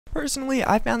Personally,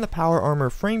 I found the power armor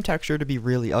frame texture to be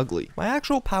really ugly. My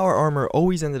actual power armor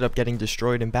always ended up getting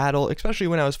destroyed in battle, especially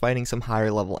when I was fighting some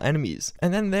higher level enemies.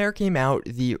 And then there came out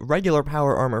the regular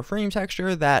power armor frame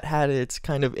texture that had its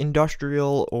kind of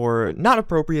industrial or not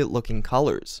appropriate looking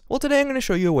colors. Well, today I'm going to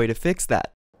show you a way to fix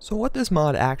that. So what this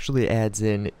mod actually adds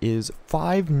in is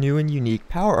 5 new and unique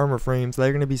power armor frames that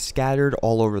are going to be scattered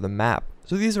all over the map.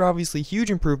 So these are obviously huge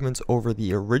improvements over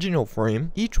the original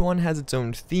frame. Each one has its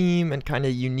own theme and kind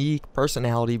of unique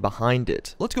personality behind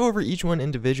it. Let's go over each one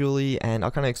individually and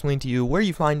I'll kind of explain to you where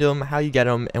you find them, how you get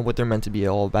them, and what they're meant to be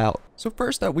all about. So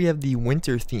first up we have the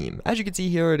winter theme. As you can see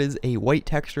here, it is a white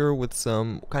texture with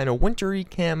some kind of wintry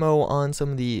camo on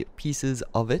some of the pieces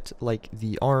of it, like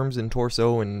the arms and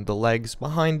torso and the legs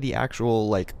behind the actual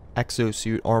like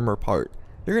exosuit armor part.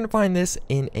 You're going to find this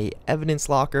in a evidence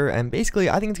locker, and basically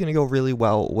I think it's going to go really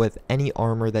well with any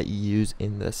armor that you use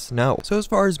in the snow. So as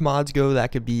far as mods go,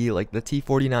 that could be like the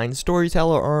T49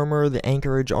 Storyteller armor, the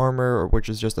Anchorage armor, which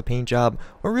is just a paint job,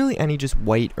 or really any just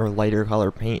white or lighter color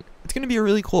paint. It's going to be a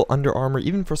really cool Under Armor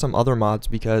even for some other mods,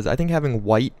 because I think having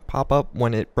white pop up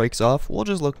when it breaks off will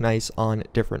just look nice on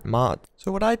different mods.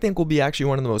 So what I think will be actually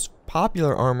one of the most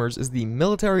popular armors is the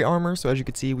military armor. So as you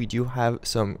can see, we do have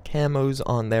some camos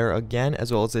on there again,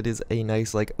 as well as it is a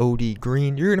nice like OD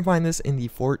green. You're going to find this in the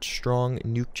Fort Strong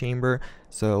nuke chamber.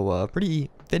 So pretty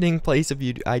fitting place if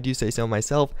I do say so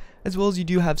myself, as well as you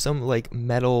do have some like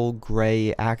metal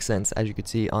gray accents, as you can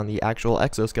see on the actual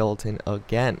exoskeleton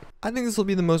again. I think this will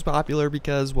be the most popular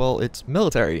because, well, it's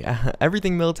military.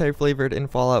 Everything military flavored in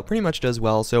Fallout pretty much does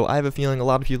well, so I have a feeling a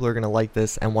lot of people are going to like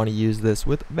this and want to use this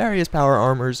with various power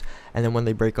armors, and then when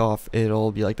they break off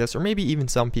it'll be like this, or maybe even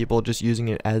some people just using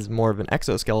it as more of an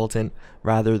exoskeleton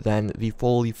rather than the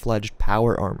fully fledged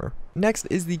power armor. Next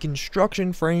is the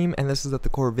construction frame, and this is at the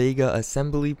Corvega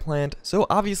assembly plant. So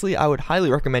obviously I would highly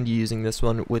recommend you using this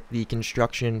one with the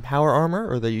construction power armor,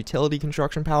 or the utility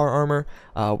construction power armor,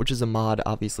 which is a mod,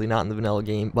 obviously not in the vanilla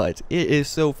game, but it is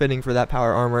so fitting for that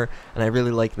power armor, and I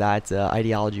really like that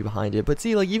ideology behind it. But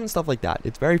see, like even stuff like that,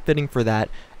 it's very fitting for that,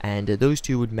 and those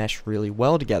two would mesh really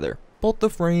well together. Both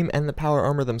the frame and the power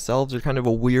armor themselves are kind of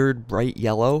a weird bright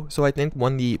yellow, so I think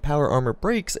when the power armor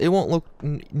breaks, it won't look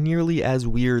nearly as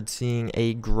weird seeing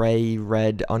a gray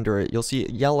red under it. You'll see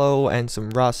yellow and some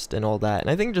rust and all that,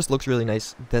 and I think it just looks really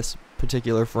nice, this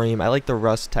particular frame. I like the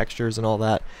rust textures and all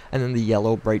that, and then the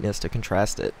yellow brightness to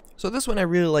contrast it. So this one I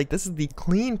really like. This is the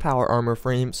clean power armor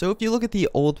frame. So if you look at the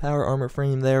old power armor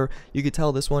frame there, you could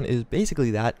tell this one is basically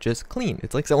that, just clean.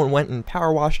 It's like someone went and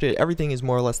power washed it. Everything is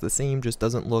more or less the same, just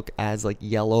doesn't look as like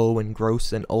yellow and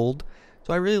gross and old.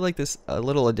 So I really like this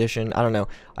little addition. I don't know,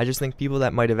 I just think people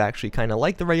that might have actually kind of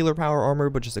liked the regular power armor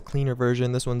but just a cleaner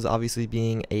version. This one's obviously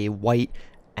being a white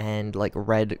and like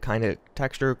red kind of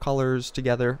texture colors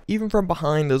together. Even from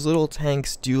behind, those little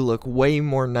tanks do look way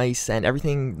more nice, and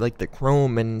everything like the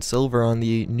chrome and silver on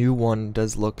the new one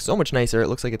does look so much nicer. It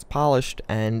looks like it's polished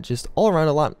and just all around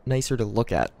a lot nicer to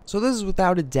look at. So this is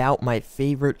without a doubt my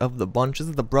favorite of the bunch. This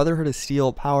is the Brotherhood of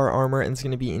Steel power armor, and it's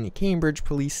going to be in the Cambridge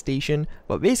Police Station.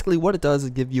 But basically what it does is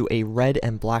give you a red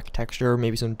and black texture,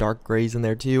 maybe some dark grays in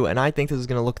there too, and I think this is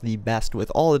going to look the best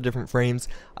with all the different frames.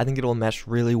 I think it'll mesh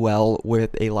really well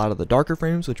with a lot of the darker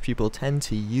frames, which people tend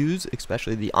to use,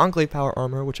 especially the Enclave power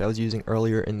armor, which I was using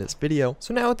earlier in this video.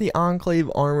 So now with the Enclave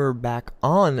armor back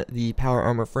on the power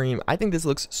armor frame, I think this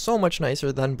looks so much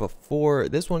nicer than before.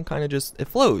 This one kind of just, it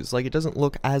flows. Like, it doesn't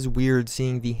look as weird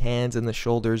seeing the hands and the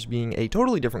shoulders being a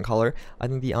totally different color. I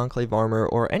think the Enclave armor,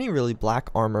 or any really black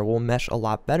armor, will mesh a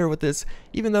lot better with this.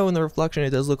 Even though in the reflection it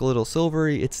does look a little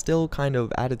silvery, it still kind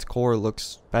of at its core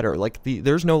looks better. Like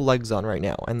there's no legs on right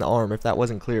now, and the arm, if that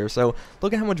wasn't clear. So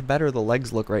look at how much better the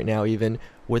legs look right now, even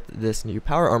with this new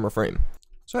power armor frame.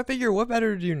 So I figure what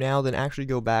better to do now than actually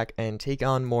go back and take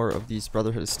on more of these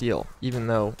Brotherhood of Steel, even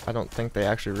though I don't think they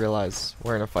actually realize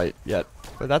we're in a fight yet,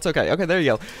 but that's okay. Okay, there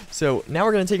you go. So now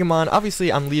we're going to take them on.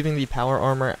 Obviously I'm leaving the power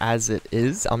armor as it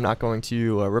is. I'm not going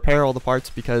to repair all the parts,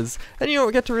 because then you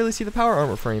don't get to really see the power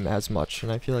armor frame as much,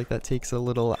 and I feel like that takes a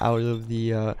little out of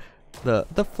the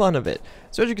fun of it.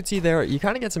 So as you can see there, you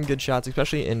kind of get some good shots,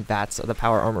 especially in VATS of the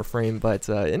power armor frame, but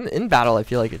in battle I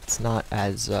feel like it's not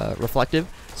as reflective,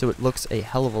 so it looks a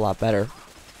hell of a lot better.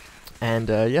 And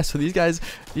yeah, so these guys,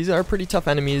 these are pretty tough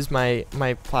enemies. My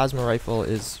plasma rifle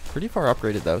is pretty far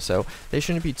upgraded though, so they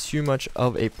shouldn't be too much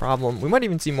of a problem. We might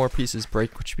even see more pieces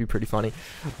break, which would be pretty funny.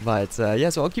 But yeah,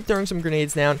 so I'll keep throwing some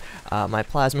grenades down. My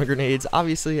plasma grenades,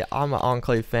 obviously I'm an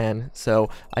Enclave fan,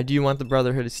 so I do want the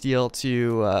Brotherhood of Steel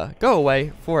to go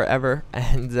away forever.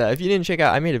 And if you didn't check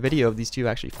out, I made a video of these two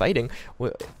actually fighting,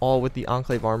 all with the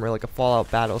Enclave armor, like a Fallout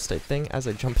Battles type thing, as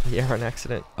I jumped in the air on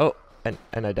accident. Oh,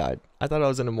 and I died. I thought I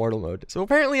was in immortal mode. So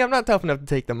apparently I'm not tough enough to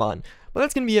take them on. But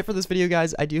that's going to be it for this video,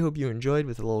 guys. I do hope you enjoyed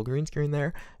with a little green screen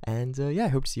there. And yeah, I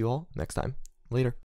hope to see you all next time. Later.